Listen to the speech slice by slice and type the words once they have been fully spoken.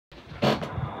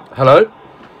Hello?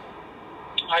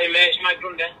 Hi mate, it's my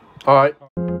Grundy. Alright.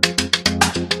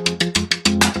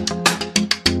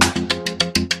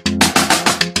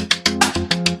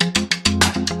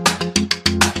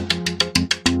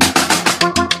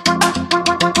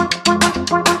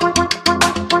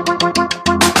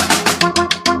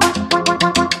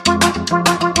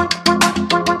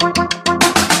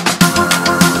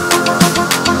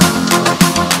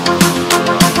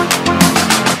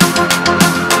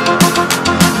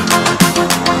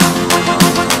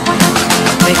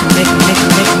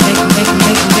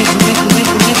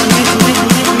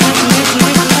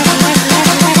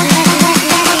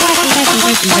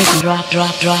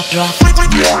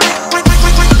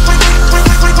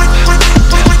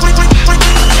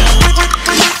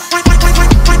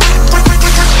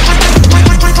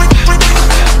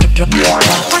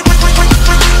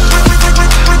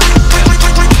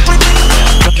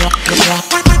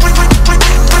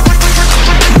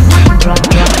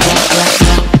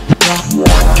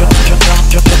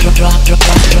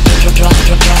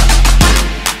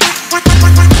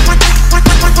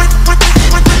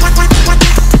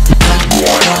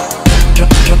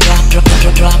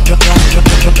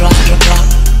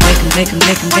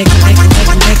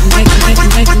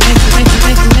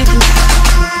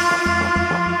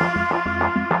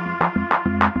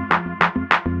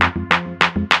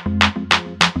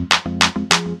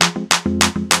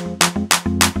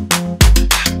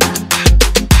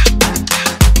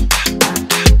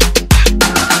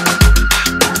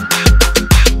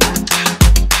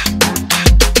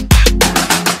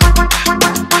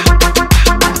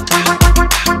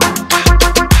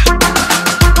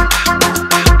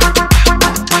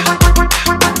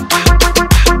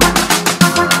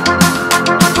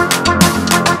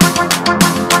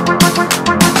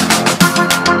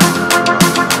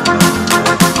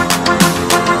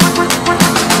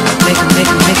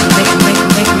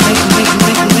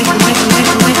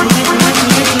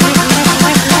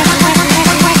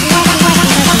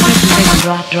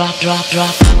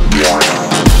 Drop.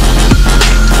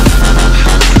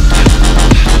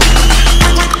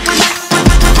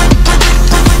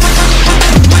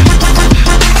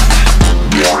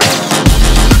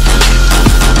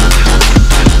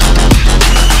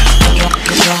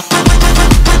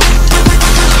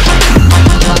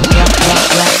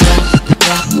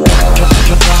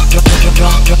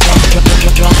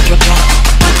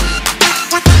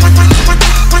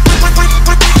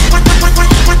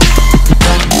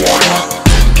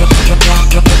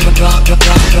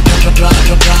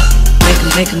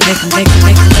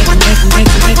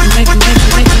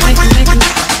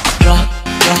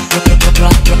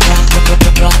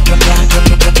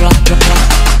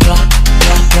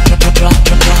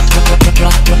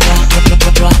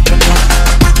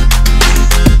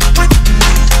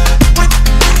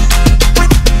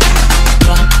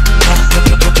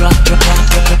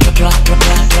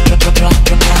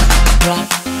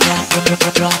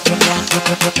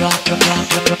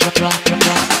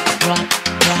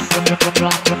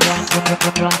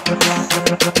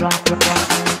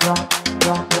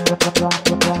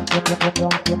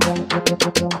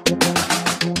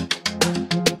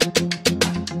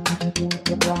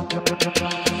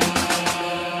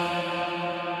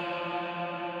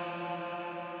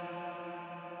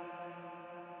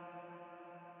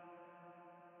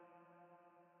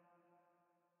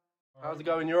 How's it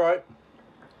going? You alright?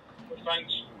 Good,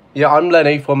 thanks. Yeah, I'm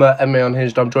Lenny from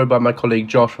MMAUnhinged. I'm joined by my colleague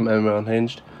Josh from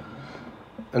MMAUnhinged.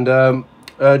 And do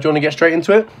you want to get straight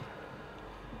into it?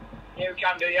 Yeah, we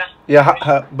can do, yeah.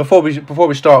 Yeah. Before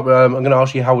we start, I'm going to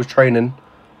ask you how was training.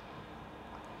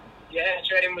 Yeah,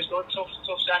 training was good. Tough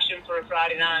session for a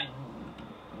Friday night.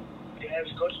 Yeah, it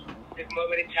was good. We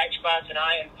did tech spar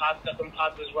tonight and pads. I've done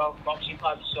pads as well, boxing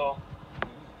pads. So.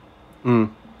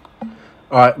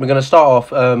 Alright, we're going to start off.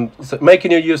 So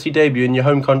making your UFC debut in your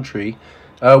home country,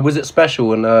 was it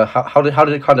special, and how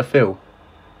did it kind of feel?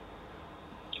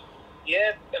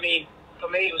 Yeah, I mean, for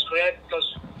me it was great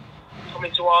because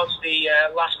coming towards the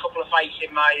last couple of fights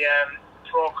in my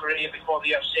pro career before the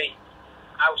UFC,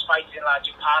 I was fighting in like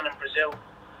Japan and Brazil,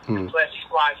 places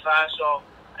quite far, so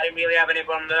I didn't really have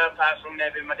anyone there apart from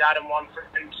maybe my dad and one friend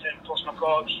and plus my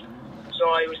coach.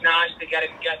 So it was nice to get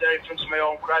there in front of my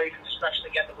own crowd and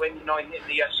especially get the win, in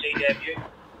the UFC debut.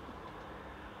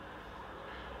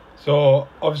 So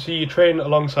obviously you train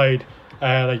alongside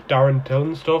like Darren Till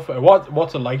and stuff.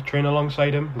 What's it like training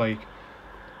alongside him? Like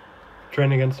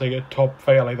training against like a top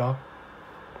fighter like that?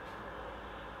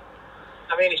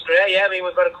 I mean, it's great. Yeah, I mean,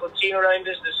 we've got a good team around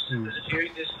us. There's a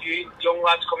few young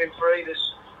lads coming through.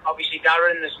 There's obviously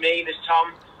Darren. There's me. There's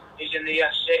Tom. He's in the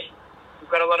UFC. We've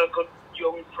got a lot of good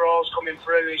young pros coming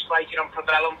through. He's fighting on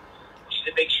Probellum, which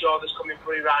is a big show that's coming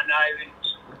through right now, and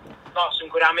got some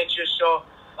good amateurs. So,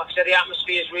 like I said, the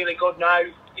atmosphere is really good now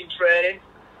in training,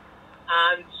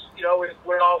 and you know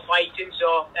we're all fighting,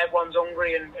 so everyone's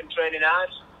hungry and training hard.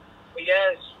 But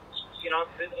yeah, you know,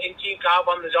 in Team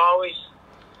Carbon there's always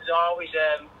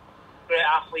great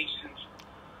athletes and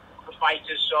good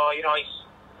fighters. So you know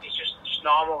it's just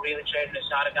normal really training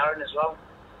aside of Darren as well.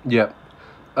 Yeah.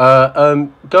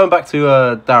 Going back to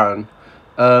Darren,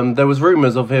 there was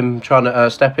rumours of him trying to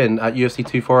step in at UFC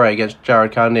 248 against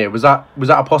Jared Cannonier. Was that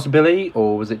a possibility,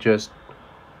 or was it just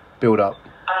build up?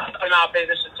 I'm our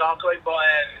business to talk about, but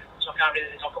so I can't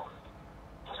really talk about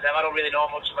to them. I don't really know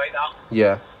much about that.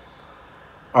 Yeah.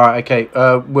 All right. Okay.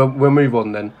 We'll move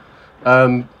on then.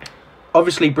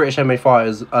 Obviously, British MMA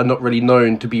fighters are not really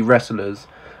known to be wrestlers.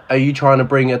 Are you trying to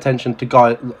bring attention to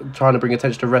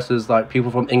wrestlers like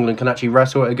people from England can actually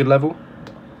wrestle at a good level?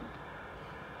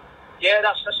 Yeah,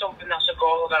 that's something, that's a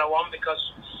goal that I want,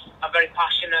 because I'm very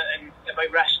passionate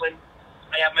about wrestling.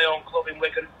 I have my own club in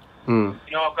Wigan. You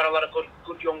know, I've got a lot of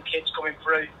good young kids coming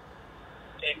through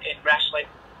in wrestling.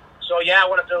 So yeah, I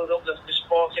want to build up the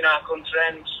sport in our country,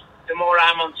 and the more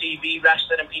I'm on TV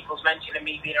wrestling and people's mentioning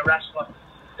me being a wrestler,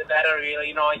 the better really.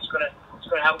 You know, it's gonna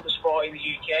help the sport in the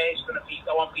UK.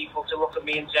 I want people to look at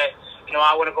me and say, you know,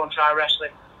 I want to go and try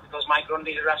wrestling because my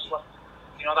Grundy's a wrestler.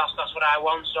 You know, that's what I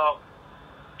want. So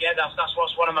yeah, that's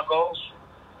what's one of my goals.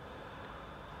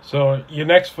 So your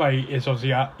next fight is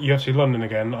obviously at UFC London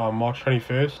again on March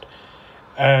 21st.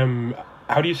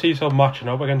 How do you see yourself matching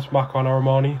up against Makwan or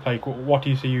Armani? Like, what do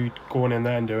you see you going in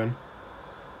there and doing?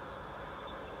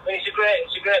 I mean, it's a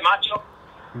great matchup.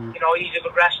 You know, he's a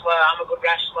good wrestler. I'm a good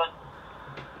wrestler.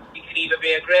 It could either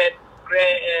be a great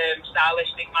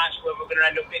stylistic match where we're going to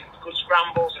end up in good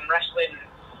scrambles and wrestling,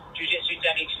 jiu-jitsu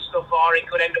techniques and stuff, or it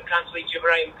could end up cancelling each other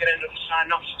out. We could end up just trying to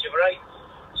knock each other out.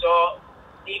 So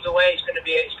either way, it's going to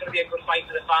be a good fight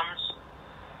for the fans.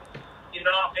 You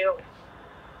know, I feel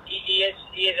he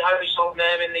is a household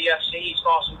name in the UFC. He's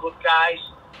fought some good guys.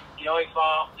 You know, his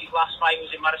last fight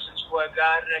was in Madison Square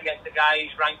Garden against the guy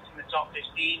who's ranked in the top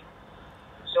 15.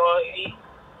 So he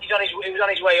was on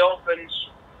his way up, and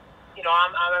you know,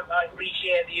 I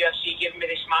appreciate the UFC giving me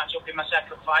this match up in my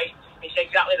second fight. It's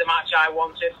exactly the match I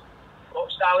wanted. But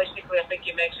stylistically, I think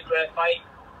it makes a great fight.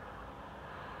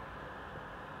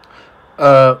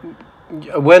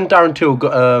 When Darren Till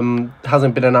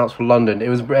hasn't been announced for London, it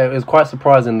was quite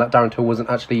surprising that Darren Till wasn't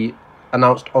actually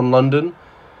announced on London.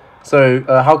 So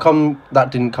how come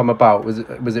that didn't come about? Was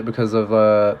it because of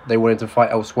they wanted to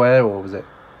fight elsewhere, or was it?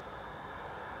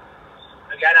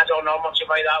 Again, I don't know much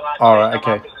about that. Like, all right,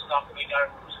 okay.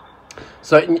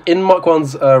 So in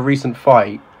Makwan's recent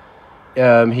fight,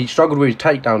 he struggled with his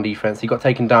takedown defense. He got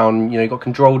taken down. You know, he got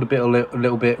controlled a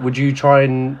little bit. Would you try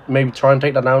and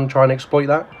take that down, try and exploit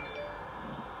that?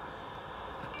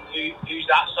 Who's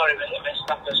that? Sorry, I missed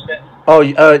that first bit. Oh,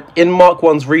 in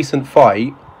Makwan's recent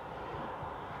fight,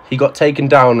 he got taken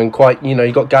down and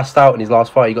he got gassed out in his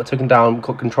last fight. He got taken down,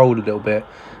 got controlled a little bit.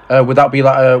 Would that be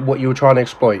like what you were trying to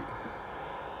exploit?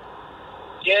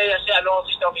 Yeah, I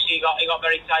noticed. Obviously, he got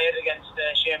very tired against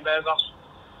Shane Burgos.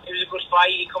 It was a good fight.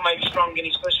 He come out strong in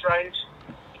his first round.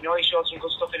 You know, he showed some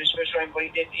good stuff in his first round, but he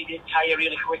did tire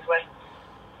really quickly.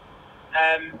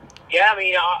 Yeah, I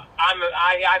mean,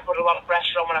 I put a lot of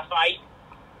pressure on when I fight,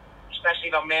 especially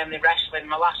if I'm mainly wrestling.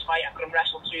 My last fight, I couldn't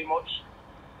wrestle too much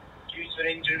due to an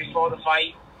injury before the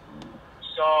fight,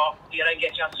 so I didn't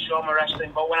get a chance to show my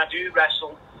wrestling. But when I do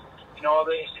wrestle, you know,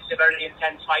 it's a very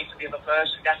intense fight for the other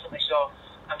person, definitely. So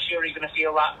I'm sure he's going to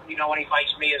feel that, you know, when he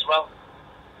fights me as well.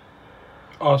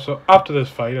 Also, after this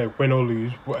fight, like win or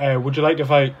lose, would you like to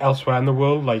fight elsewhere in the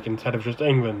world, like instead of just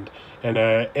England? And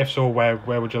if so, where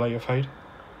would you like to fight?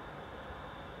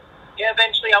 Yeah,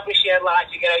 eventually, obviously, I'd like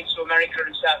to get out to America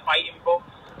and start fighting, but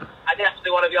I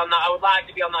definitely want to be on that. I would like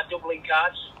to be on that Dublin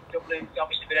card. Dublin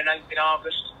obviously been announced in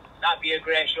August. That'd be a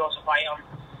great show to fight on.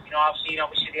 You know, I've seen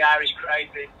obviously the Irish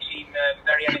crowd. They seem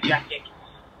very energetic,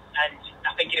 and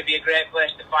I think it'd be a great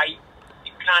place to fight.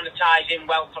 It kind of ties in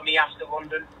well for me after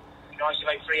London. You know, it's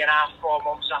about 3.5, 4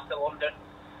 months after London,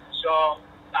 so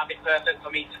that'd be perfect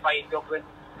for me to fight in Dublin.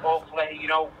 Hopefully, you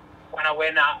know, when I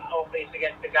win, hopefully it's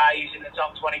against the guy who's in the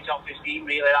top 20, top 15.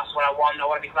 Really, that's what I want. I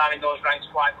want to be climbing those ranks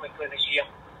quite quickly this year.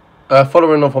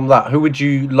 Following on from that, who would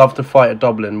you love to fight at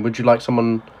Dublin? Would you like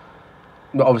someone?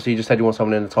 Obviously, you just said you want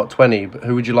someone in the top 20, but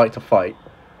who would you like to fight?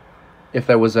 If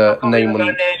there was a name on.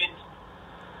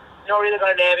 Not really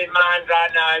got a name in mind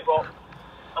right now, but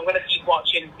I'm going to keep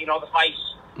watching, you know, the fights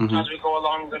as we go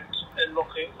along and look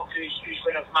who's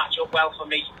going to match up well for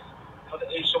me.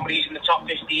 Somebody who's in the top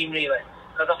 15, really.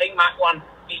 Because I think Mac one,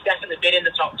 he's definitely been in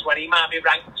the top 20. He might be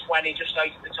ranked 20, just out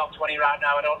of the top 20 right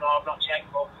now. I don't know, I've not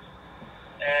checked, but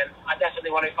I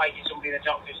definitely want to fight somebody in the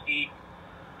top 15.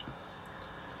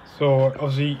 So,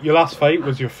 obviously, your last fight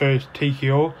was your first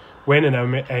TKO win in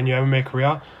your MMA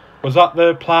career. Was that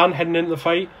the plan heading into the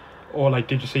fight? Or, like,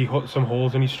 did you see some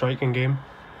holes in his striking game?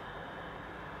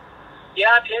 Yeah,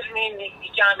 I did. I mean,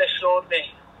 he kind of showed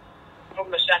me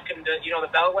from the second that, the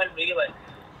bell went, really.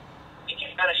 He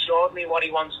kind of showed me what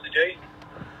he wants to do.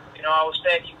 I was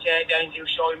taking takedowns, he was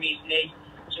showing me his knee.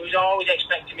 So he was always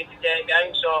expecting me to take down,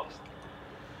 so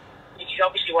which is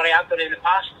obviously what I had done in the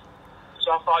past.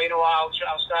 So I thought, I'll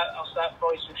start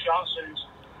throwing some shots, and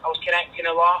I was connecting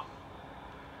a lot.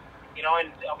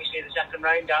 And obviously the second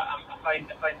round I found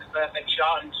the perfect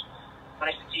shot and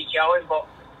managed to TKO him. But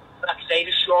like I say,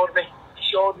 he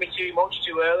showed me too much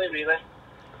too early, really.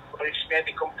 But it just made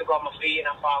me comfortable on my feet, and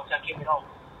I thought I'll take him on.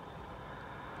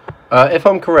 If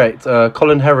I'm correct,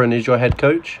 Colin Heron is your head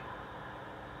coach.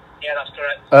 Yeah, that's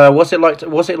correct. What's it like?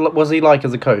 Was he like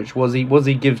as a coach? Was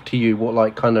he give to you what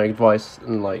like kind of advice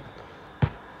and like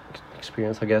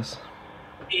experience, I guess?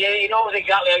 Yeah, he knows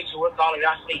exactly how to work all his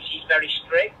athletes. He's very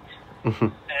strict.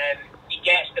 He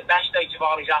gets the best out of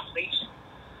all his athletes.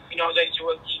 He knows how to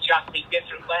work each athlete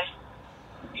differently.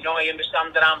 He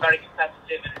understands that I'm very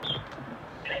competitive,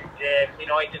 and he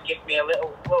just gives me a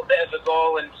little bit of a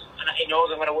goal, and he knows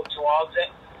I'm going to work towards it.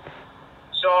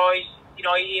 So he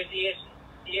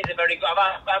is a very good.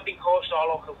 I've been coached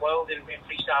all over the world in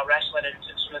freestyle wrestling, and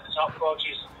some of the top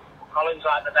coaches. Colin's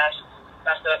like the best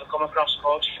I've ever come across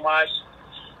coaching wise.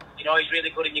 He's really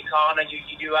good in your corner.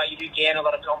 You do gain a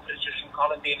lot of confidence just from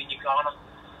Colin being in your corner.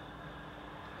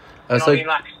 What I mean?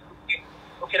 Like,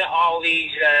 looking at all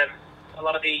these, a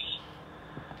lot of these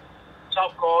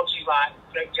top coaches like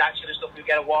Greg Jackson and stuff who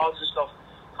get awards and stuff,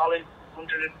 Colin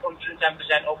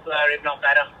 110% up there, if not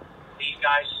better. These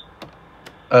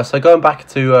guys. So going back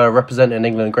to representing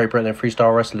England and Great Britain in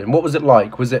freestyle wrestling, what was it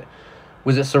like? Was it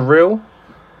surreal?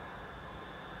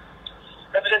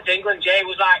 Representing England, Jay, it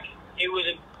was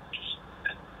a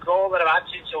goal that I've had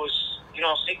since I was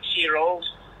 6-year-old.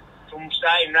 From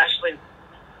starting wrestling,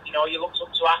 you looked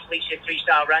up to athletes in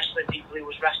freestyle wrestling, people who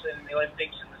was wrestling in the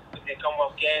Olympics and the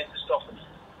Commonwealth Games and stuff,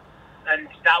 and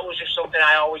that was just something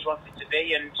I always wanted to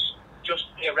be, and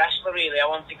just be a wrestler really. I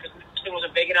wanted, because wrestling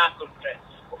wasn't big in our country.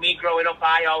 But me growing up,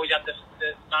 I always had the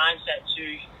mindset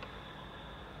to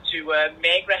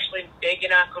make wrestling big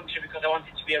in our country, because I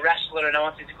wanted to be a wrestler and I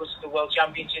wanted to go to the World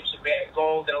Championships and get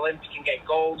gold, and Olympic and get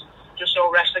gold, just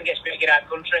so wrestling gets big in our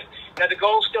country. Now the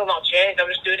goal's still not changed. I'm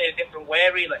just doing it a different way,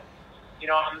 really.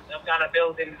 I'm kind of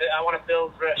building. I want to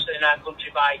build wrestling in our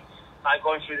country by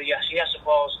going through the UFC, I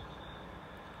suppose.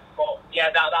 But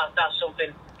yeah, that's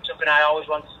something I always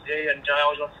wanted to do, and I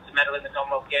always wanted to medal in the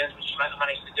Commonwealth Games, which I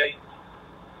managed to do.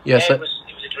 Yeah, so it was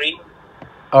a dream.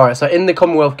 All right, so in the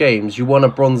Commonwealth Games, you won a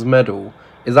bronze medal.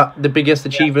 Is that the biggest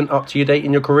achievement up to your date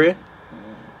in your career?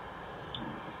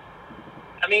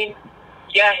 I mean,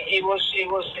 yeah, it was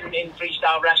in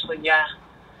freestyle wrestling. Yeah,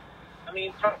 I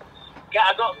mean,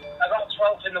 I got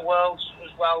 12th in the world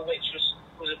as well, which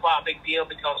was quite a big deal,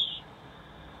 because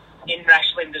in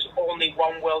wrestling there's only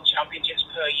one World Championships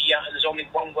per year, and there's only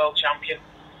one World Champion.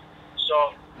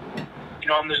 So,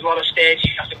 and there's a lot of stages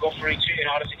you have to go through in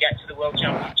order to get to the World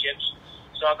Championships.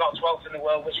 So I got 12th in the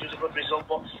world, which was a good result.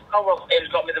 But Commonwealth Games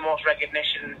got me the most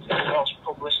recognition, the most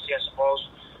publicity, I suppose.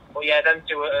 But yeah, them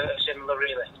two are similar,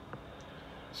 really.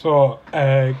 So,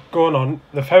 going on,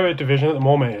 the featherweight division at the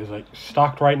moment is like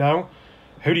stacked right now.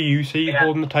 Who do you see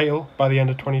holding the title by the end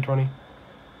of 2020?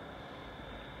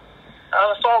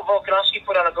 I thought Volkanovski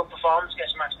put on a good performance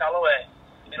against Max Holloway.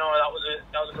 That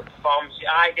was a good performance.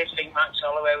 I did think Max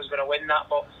Holloway was going to win that,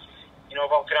 but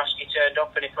Volkanovski turned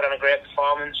up and he put on a great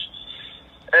performance.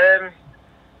 I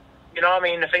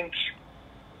think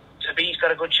Sabit's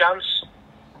got a good chance.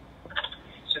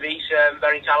 Sabit's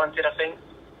very talented, I think.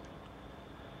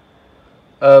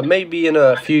 Maybe in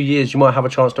a few years you might have a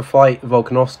chance to fight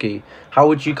Volkanovski. How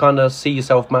would you kind of see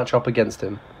yourself match up against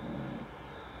him?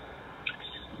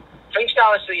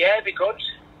 Freestyle, it'd be good.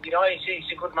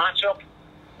 It's a good matchup.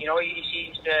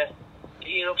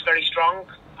 He looks very strong.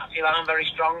 I feel I'm very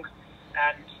strong,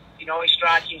 and his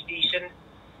striking's decent.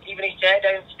 Even his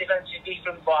takedown defense is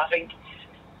different, but I think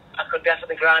I could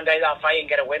definitely grind out that fight and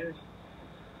get a win.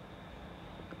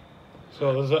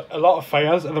 So there's a lot of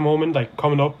fighters at the moment, like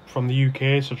coming up from the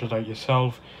UK, such as like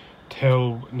yourself,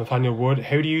 Till, Nathaniel Wood.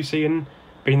 How do you see him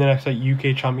being the next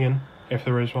UK champion, if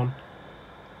there is one?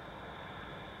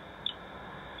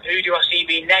 Who do I see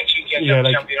being next UK champion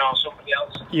or somebody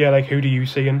else? Yeah, who do you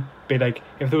see him be like?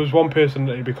 If there was one person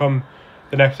that would become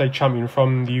the next like champion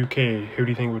from the UK, who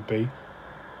do you think it would be?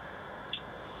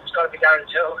 It's got to be Darren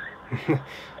Till.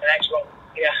 The next one,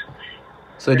 yeah.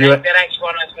 So the next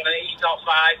one is going to be top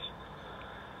 5.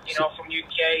 You know, from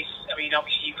UK. I mean,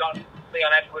 obviously you've got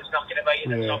Leon Edwards knocking about in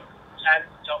the top 10,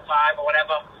 top 5 or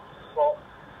whatever. But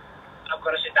I've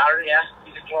got to say Darren, yeah.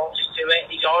 He's the closest to it.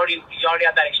 He's already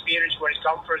had that experience where he's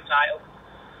gone for a title.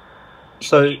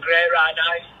 So he's great right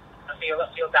now. I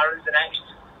feel Darren's the next.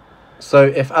 So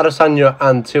if Adesanya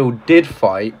and Till did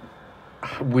fight,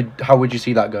 how would you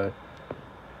see that go?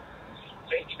 I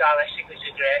think stylistically it's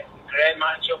a great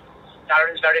matchup.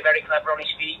 Darren's very, very clever on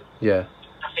his feet. Yeah.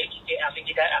 I think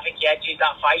he edges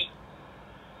that fight.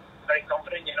 Very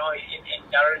confident, you know, in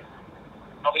Darren.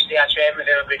 Obviously, I train with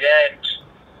him every day, and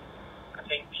I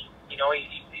think, you know,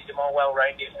 he's the more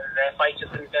well-rounded fighter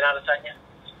than Adesanya.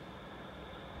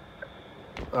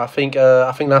 I think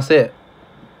that's it.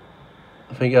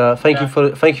 I think thank you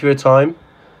for your time,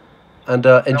 and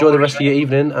enjoy the rest of your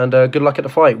evening, and good luck at the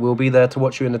fight. We'll be there to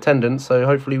watch you in attendance, so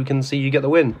hopefully we can see you get the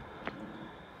win.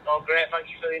 Oh, great! Thank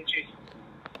you for the interview.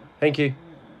 Thank you.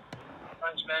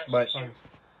 Thanks, mate. Bye. Thanks.